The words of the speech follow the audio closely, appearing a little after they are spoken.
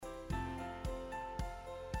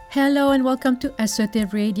Hello and welcome to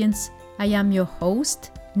Assertive Radiance. I am your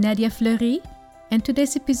host, Nadia Fleury, and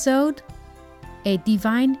today's episode, a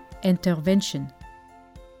divine intervention.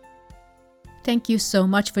 Thank you so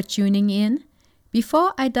much for tuning in.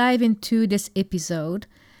 Before I dive into this episode,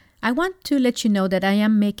 I want to let you know that I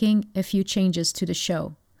am making a few changes to the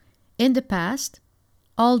show. In the past,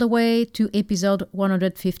 all the way to episode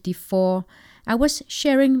 154, I was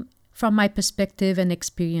sharing from my perspective and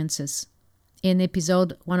experiences. In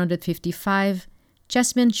episode 155,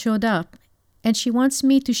 Jasmine showed up and she wants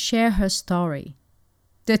me to share her story.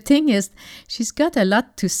 The thing is, she's got a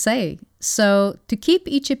lot to say. So to keep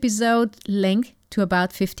each episode length to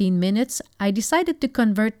about 15 minutes, I decided to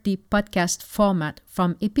convert the podcast format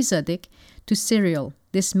from episodic to serial.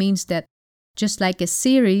 This means that just like a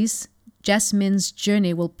series, Jasmine's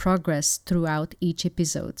journey will progress throughout each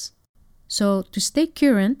episode. So to stay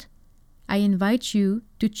current, I invite you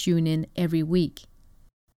to tune in every week.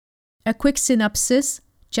 A quick synopsis: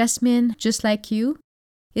 Jasmine, just like you,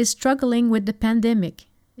 is struggling with the pandemic.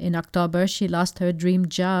 In October, she lost her dream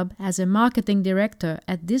job as a marketing director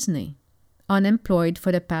at Disney. Unemployed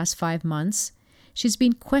for the past 5 months, she's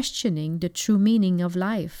been questioning the true meaning of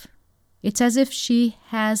life. It's as if she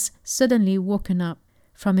has suddenly woken up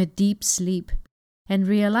from a deep sleep and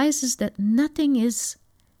realizes that nothing is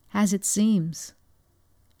as it seems.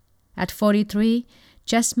 At 43,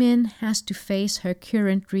 Jasmine has to face her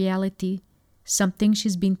current reality, something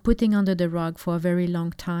she's been putting under the rug for a very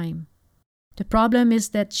long time. The problem is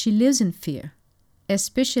that she lives in fear,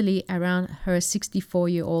 especially around her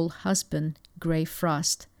 64-year-old husband, Gray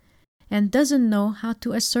Frost, and doesn't know how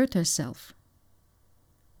to assert herself.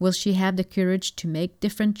 Will she have the courage to make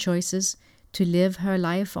different choices to live her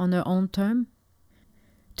life on her own terms?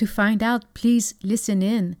 To find out, please listen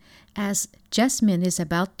in as Jasmine is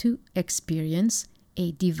about to experience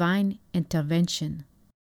a divine intervention.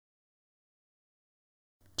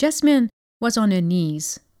 Jasmine was on her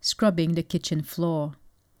knees, scrubbing the kitchen floor.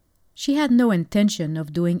 She had no intention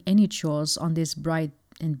of doing any chores on this bright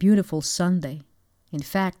and beautiful Sunday. In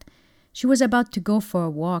fact, she was about to go for a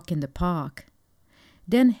walk in the park,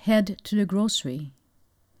 then head to the grocery.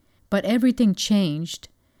 But everything changed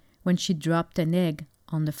when she dropped an egg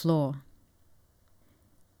on the floor.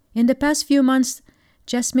 In the past few months,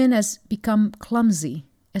 Jasmine has become clumsy,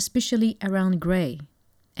 especially around Gray,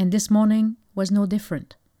 and this morning was no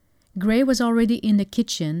different. Gray was already in the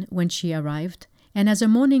kitchen when she arrived, and as a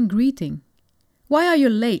morning greeting, "Why are you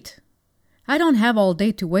late? I don't have all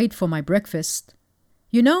day to wait for my breakfast.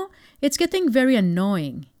 You know, it's getting very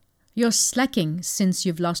annoying. You're slacking since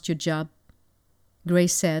you've lost your job," Gray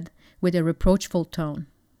said with a reproachful tone.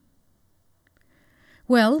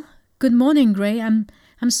 "Well, good morning, Gray. I'm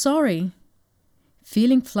sorry."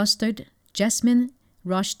 Feeling flustered, Jasmine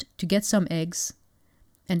rushed to get some eggs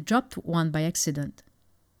and dropped one by accident.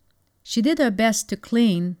 She did her best to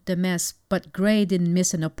clean the mess, but Gray didn't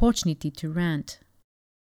miss an opportunity to rant.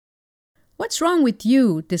 "What's wrong with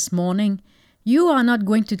you this morning? You are not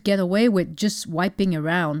going to get away with just wiping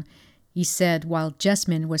around," he said while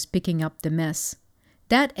Jasmine was picking up the mess.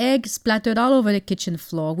 "That egg splattered all over the kitchen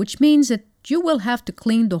floor, which means that you will have to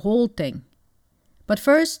clean the whole thing. But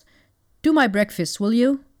first, do my breakfast, will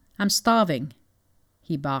you? I'm starving,"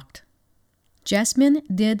 he barked. Jasmine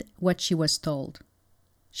did what she was told.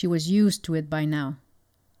 She was used to it by now.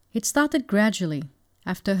 It started gradually,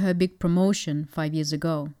 after her big promotion 5 years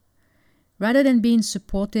ago. Rather than being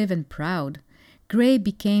supportive and proud, Gray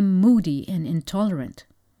became moody and intolerant.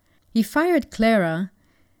 He fired Clara,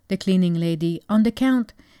 the cleaning lady, on the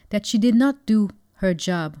count that she did not do her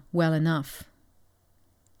job well enough.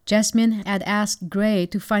 Jasmine had asked Gray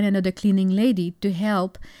to find another cleaning lady to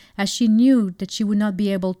help, as she knew that she would not be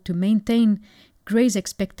able to maintain Gray's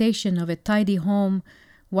expectation of a tidy home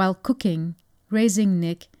while cooking, raising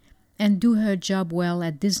Nick, and do her job well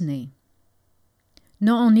at Disney.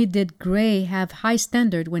 Not only did Gray have high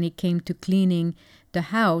standard when it came to cleaning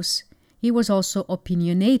the house, he was also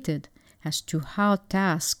opinionated as to how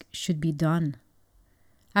tasks should be done.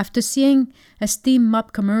 After seeing a steam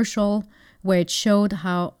mop commercial where it showed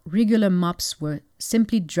how regular mops were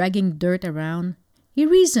simply dragging dirt around, he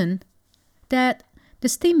reasoned that the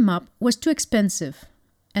steam mop was too expensive,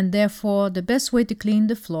 and therefore the best way to clean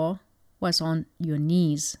the floor was on your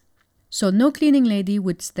knees. So no cleaning lady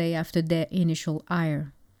would stay after their initial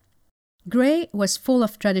hire. Gray was full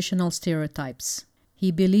of traditional stereotypes.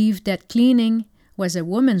 He believed that cleaning was a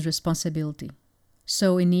woman's responsibility.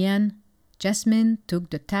 So in the end, Jasmine took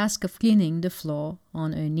the task of cleaning the floor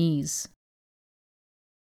on her knees.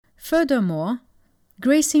 Furthermore,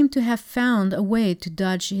 Gray seemed to have found a way to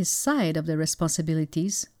dodge his side of the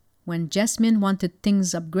responsibilities when Jasmine wanted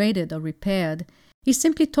things upgraded or repaired, he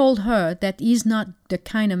simply told her that he's not the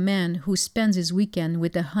kind of man who spends his weekend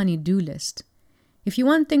with a honey-do list. If you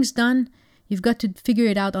want things done, you've got to figure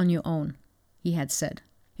it out on your own, he had said.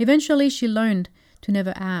 Eventually, she learned to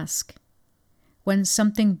never ask. When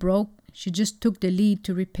something broke, she just took the lead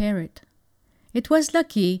to repair it. It was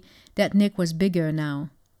lucky that Nick was bigger now.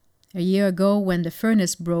 A year ago, when the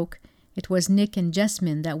furnace broke, it was Nick and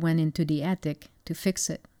Jasmine that went into the attic to fix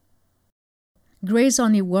it. Gray's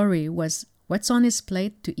only worry was what's on his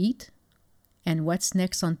plate to eat and what's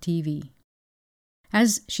next on TV.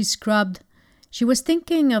 As she scrubbed, she was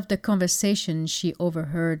thinking of the conversation she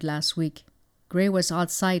overheard last week. Gray was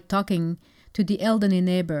outside talking to the elderly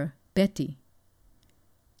neighbor, Betty.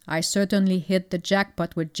 "I certainly hit the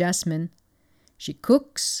jackpot with Jasmine. She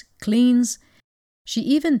cooks, cleans, she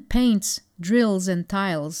even paints, drills, and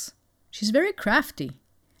tiles. She's very crafty.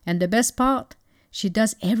 And the best part, she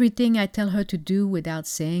does everything I tell her to do without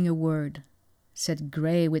saying a word," said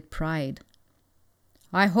Gray with pride.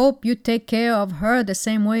 "I hope you take care of her the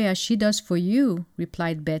same way as she does for you,"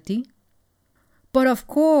 replied Betty. "But of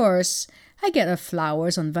course, I get her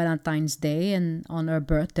flowers on Valentine's Day and on her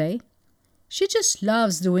birthday. She just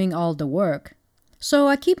loves doing all the work. So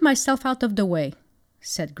I keep myself out of the way,"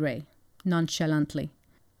 said Gray, nonchalantly.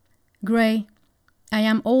 "Gray, I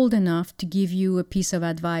am old enough to give you a piece of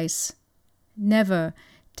advice. Never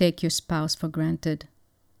take your spouse for granted.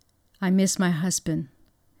 I miss my husband.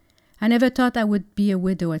 I never thought I would be a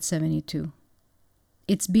widow at 72.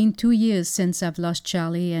 It's been 2 years since I've lost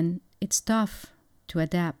Charlie, and it's tough to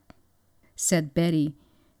adapt," said Betty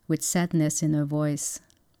with sadness in her voice.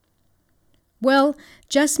 "Well,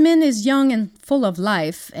 Jasmine is young and full of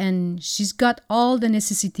life, and she's got all the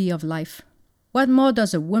necessity of life. What more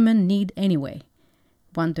does a woman need anyway?"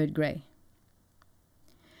 wondered Gray.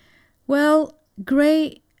 "Well,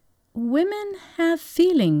 Gray, women have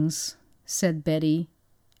feelings," said Betty,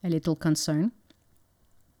 a little concerned.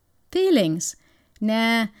 "Feelings?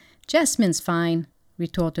 Nah, Jasmine's fine,"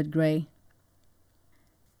 retorted Gray.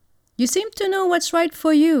 "You seem to know what's right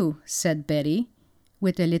for you," said Betty,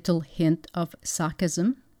 with a little hint of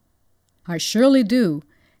sarcasm. "I surely do,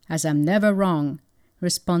 as I'm never wrong,"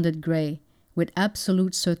 responded Gray with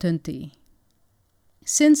absolute certainty.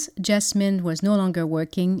 Since Jasmine was no longer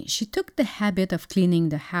working, she took the habit of cleaning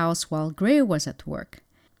the house while Gray was at work.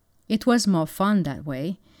 It was more fun that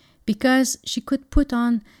way, because she could put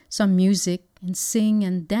on some music and sing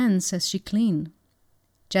and dance as she cleaned.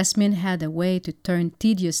 Jasmine had a way to turn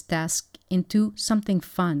tedious tasks into something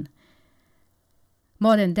fun.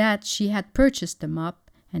 More than that, she had purchased a mop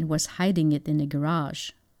and was hiding it in the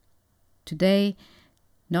garage. Today,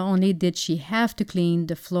 not only did she have to clean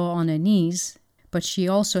the floor on her knees, but she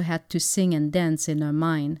also had to sing and dance in her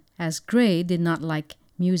mind, as Gray did not like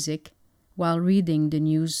music while reading the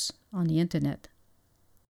news on the internet.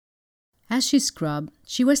 As she scrubbed,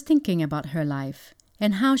 she was thinking about her life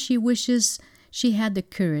and how she wishes she had the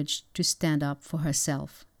courage to stand up for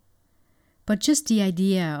herself. But just the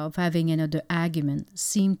idea of having another argument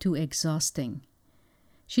seemed too exhausting.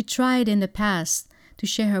 She tried in the past to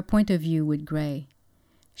share her point of view with Gray.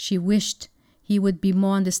 She wished he would be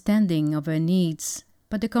more understanding of her needs,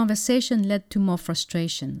 but the conversation led to more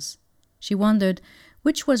frustrations. She wondered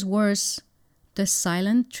which was worse, the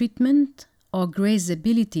silent treatment or Gray's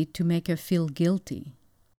ability to make her feel guilty.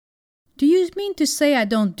 "Do you mean to say I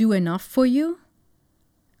don't do enough for you?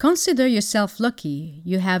 Consider yourself lucky.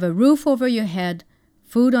 You have a roof over your head,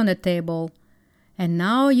 food on the table, and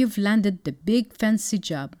now you've landed the big fancy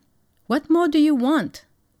job. What more do you want?"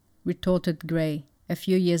 retorted Gray a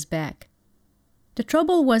few years back. The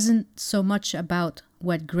trouble wasn't so much about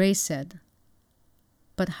what Gray said,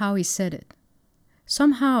 but how he said it.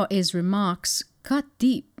 Somehow his remarks cut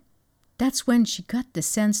deep. That's when she got the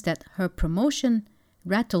sense that her promotion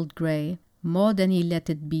rattled Gray more than he let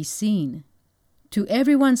it be seen. To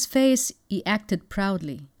everyone's face, he acted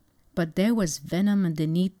proudly, but there was venom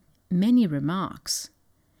underneath many remarks.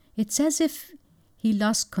 It's as if he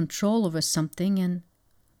lost control over something and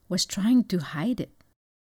was trying to hide it.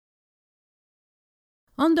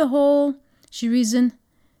 On the whole, she reasoned,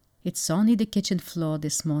 it's only the kitchen floor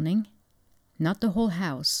this morning, not the whole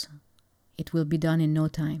house. It will be done in no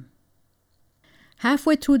time.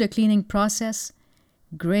 Halfway through the cleaning process,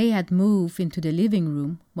 Gray had moved into the living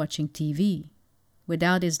room watching TV.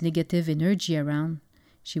 Without his negative energy around,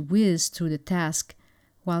 she whizzed through the task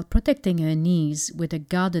while protecting her knees with a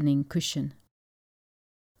gardening cushion.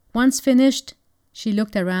 Once finished, she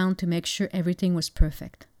looked around to make sure everything was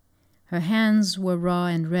perfect. Her hands were raw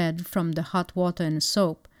and red from the hot water and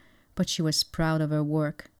soap, but she was proud of her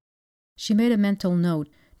work. She made a mental note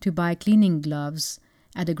to buy cleaning gloves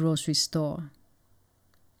at the grocery store.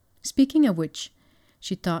 Speaking of which,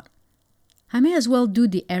 she thought, I may as well do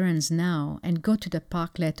the errands now and go to the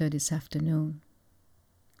park later this afternoon.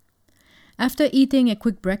 After eating a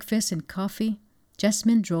quick breakfast and coffee,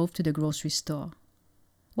 Jasmine drove to the grocery store.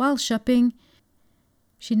 While shopping,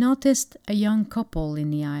 she noticed a young couple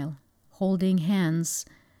in the aisle, holding hands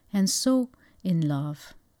and so in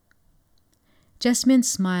love. Jasmine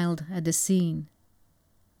smiled at the scene,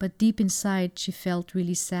 but deep inside she felt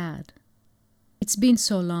really sad. It's been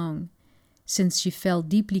so long since she felt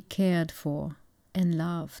deeply cared for and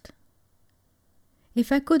loved.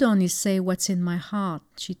 If I could only say what's in my heart,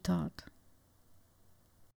 she thought.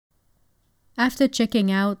 After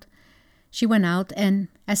checking out, she went out and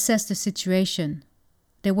assessed the situation.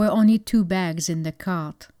 There were only 2 bags in the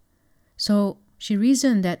cart, so she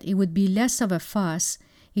reasoned that it would be less of a fuss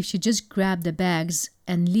if she just grabbed the bags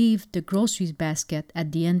and leave the groceries basket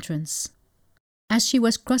at the entrance. As she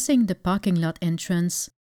was crossing the parking lot entrance,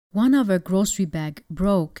 one of her grocery bags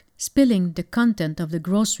broke, spilling the content of the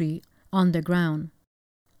grocery on the ground.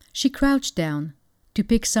 She crouched down to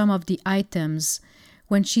pick some of the items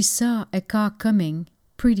when she saw a car coming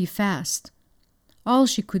pretty fast. All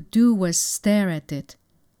she could do was stare at it,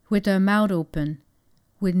 with her mouth open,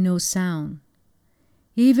 with no sound.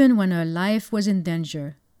 Even when her life was in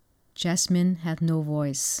danger, Jasmine had no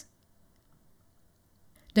voice.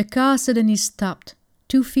 The car suddenly stopped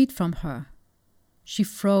 2 feet from her. She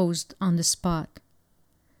froze on the spot.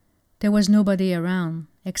 There was nobody around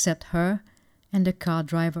except her and the car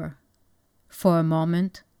driver. For a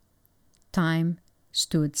moment, time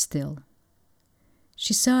stood still.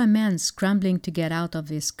 She saw a man scrambling to get out of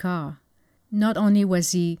his car. Not only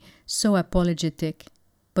was he so apologetic,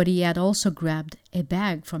 but he had also grabbed a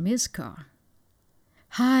bag from his car.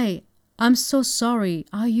 Hi, I'm so sorry.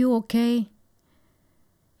 Are you okay?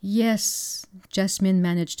 Yes, Jasmine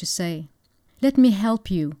managed to say. Let me help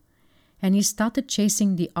you. And he started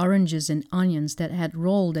chasing the oranges and onions that had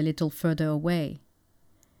rolled a little further away.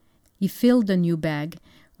 He filled the new bag,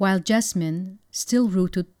 while Jasmine, still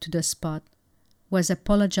rooted to the spot, was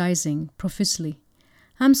apologizing profusely.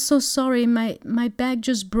 I'm so sorry, my bag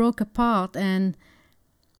just broke apart and...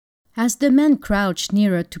 As the man crouched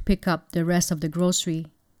nearer to pick up the rest of the grocery,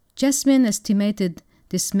 Jasmine estimated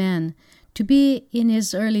this man to be in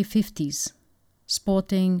his early 50s,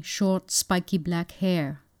 sporting short, spiky black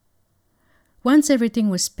hair. Once everything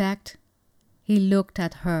was packed, he looked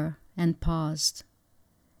at her and paused.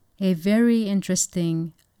 A very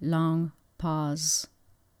interesting, long pause.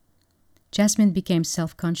 Jasmine became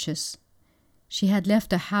self-conscious. She had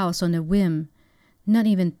left the house on a whim, not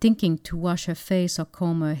even thinking to wash her face or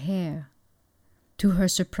comb her hair. To her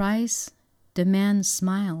surprise, the man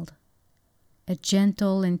smiled, a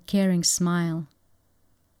gentle and caring smile.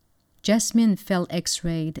 Jasmine felt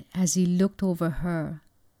x-rayed as he looked over her.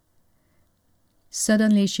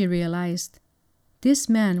 Suddenly she realized this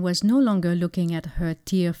man was no longer looking at her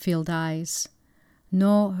tear-filled eyes,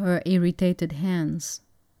 nor her irritated hands.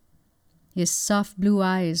 His soft blue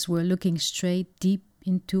eyes were looking straight deep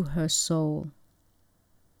into her soul.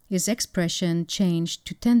 His expression changed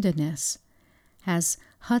to tenderness as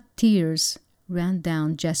hot tears ran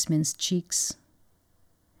down Jasmine's cheeks.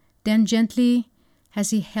 Then gently, as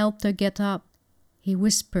he helped her get up, he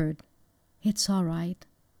whispered, "It's all right.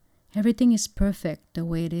 Everything is perfect the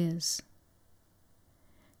way it is."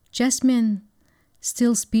 Jasmine,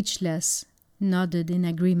 still speechless, nodded in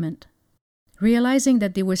agreement. Realizing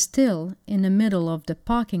that they were still in the middle of the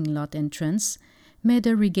parking lot entrance made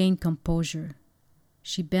her regain composure.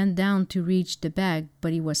 She bent down to reach the bag,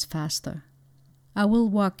 but he was faster. "I will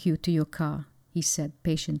walk you to your car," he said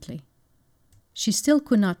patiently. She still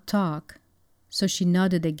could not talk, so she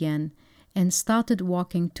nodded again and started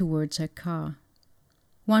walking towards her car.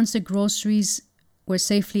 Once the groceries were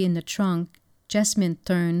safely in the trunk, Jasmine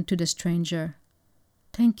turned to the stranger.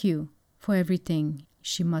 "Thank you for everything,"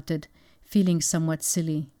 she muttered, feeling somewhat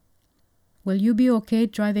silly. "Will you be okay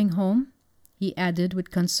driving home?" he added with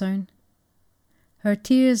concern. Her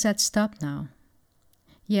tears had stopped now.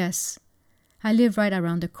 "Yes, I live right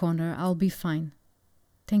around the corner. I'll be fine.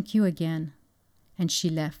 Thank you again." And she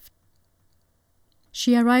left.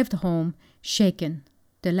 She arrived home, shaken.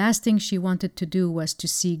 The last thing she wanted to do was to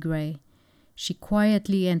see Gray. She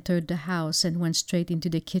quietly entered the house and went straight into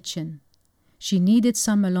the kitchen. She needed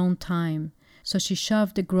some alone time, so she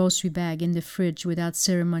shoved the grocery bag in the fridge without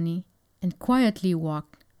ceremony and quietly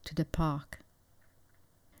walked to the park.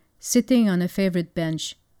 Sitting on a favorite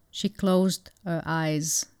bench, she closed her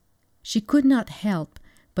eyes. She could not help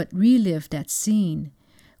but relive that scene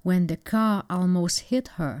when the car almost hit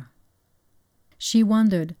her. She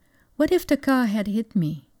wondered, what if the car had hit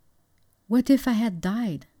me? What if I had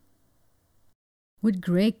died? Would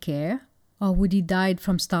Gray care? Or would he die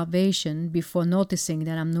from starvation before noticing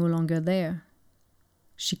that I'm no longer there?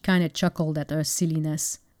 She kind of chuckled at her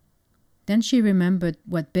silliness. Then she remembered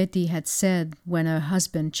what Betty had said when her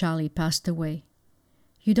husband Charlie passed away.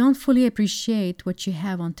 You don't fully appreciate what you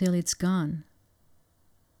have until it's gone.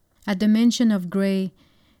 At the mention of Gray,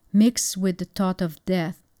 mixed with the thought of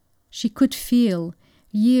death, she could feel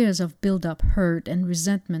years of built-up hurt and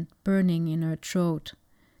resentment burning in her throat.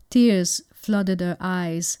 Tears flooded her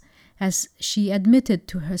eyes as she admitted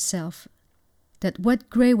to herself that what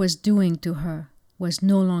Gray was doing to her was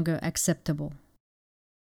no longer acceptable.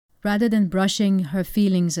 Rather than brushing her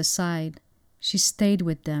feelings aside, she stayed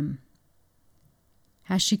with them.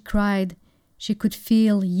 As she cried, she could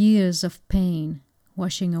feel years of pain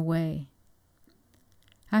washing away.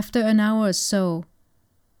 After an hour or so,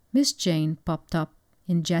 Miss Jane popped up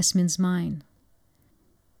in Jasmine's mind.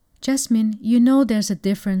 Jasmine, you know there's a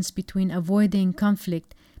difference between avoiding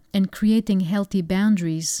conflict and creating healthy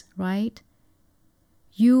boundaries, right?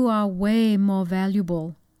 You are way more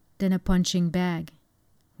valuable than a punching bag,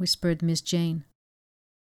 whispered Miss Jane.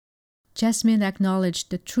 Jasmine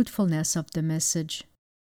acknowledged the truthfulness of the message.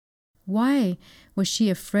 Why was she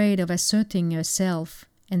afraid of asserting herself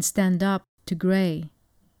and stand up to Gray?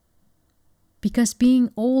 Because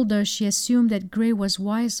being older, she assumed that Gray was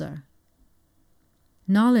wiser.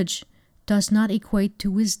 Knowledge does not equate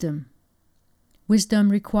to wisdom. Wisdom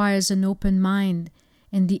requires an open mind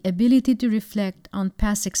and the ability to reflect on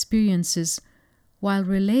past experiences while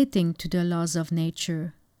relating to the laws of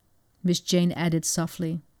nature, Miss Jane added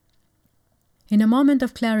softly. In a moment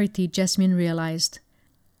of clarity, Jasmine realized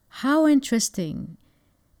how interesting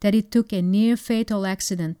that it took a near-fatal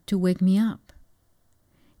accident to wake me up.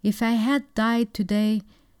 If I had died today,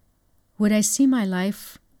 would I see my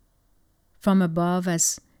life from above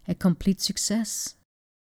as a complete success?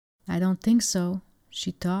 I don't think so, she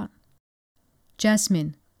thought.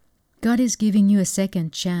 Jasmine, God is giving you a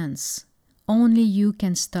second chance. Only you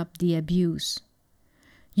can stop the abuse.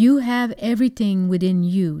 You have everything within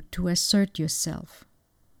you to assert yourself.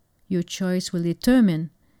 Your choice will determine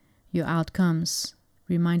your outcomes,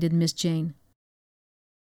 reminded Miss Jane.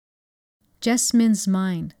 Jasmine's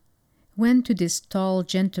mind went to this tall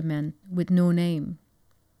gentleman with no name.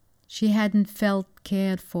 She hadn't felt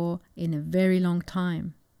cared for in a very long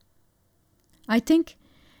time. I think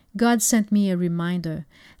God sent me a reminder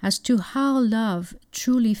as to how love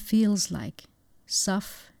truly feels like,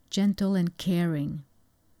 soft, gentle, and caring.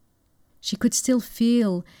 She could still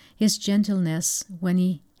feel his gentleness when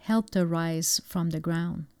he helped her rise from the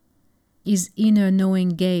ground. His inner knowing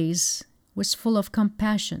gaze was full of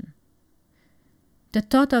compassion. The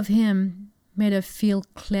thought of him made her feel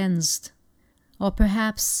cleansed, or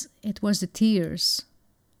perhaps it was the tears.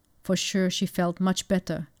 For sure she felt much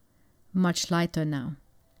better, much lighter now.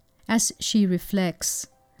 As she reflects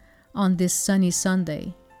on this sunny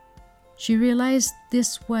Sunday, she realized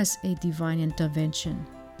this was a divine intervention,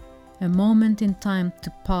 a moment in time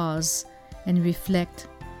to pause and reflect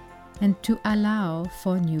and to allow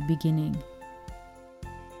for a new beginning.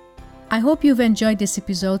 I hope you've enjoyed this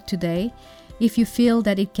episode today. If you feel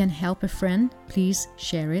that it can help a friend, please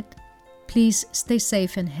share it. Please stay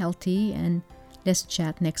safe and healthy, and let's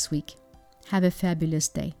chat next week. Have a fabulous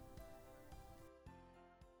day.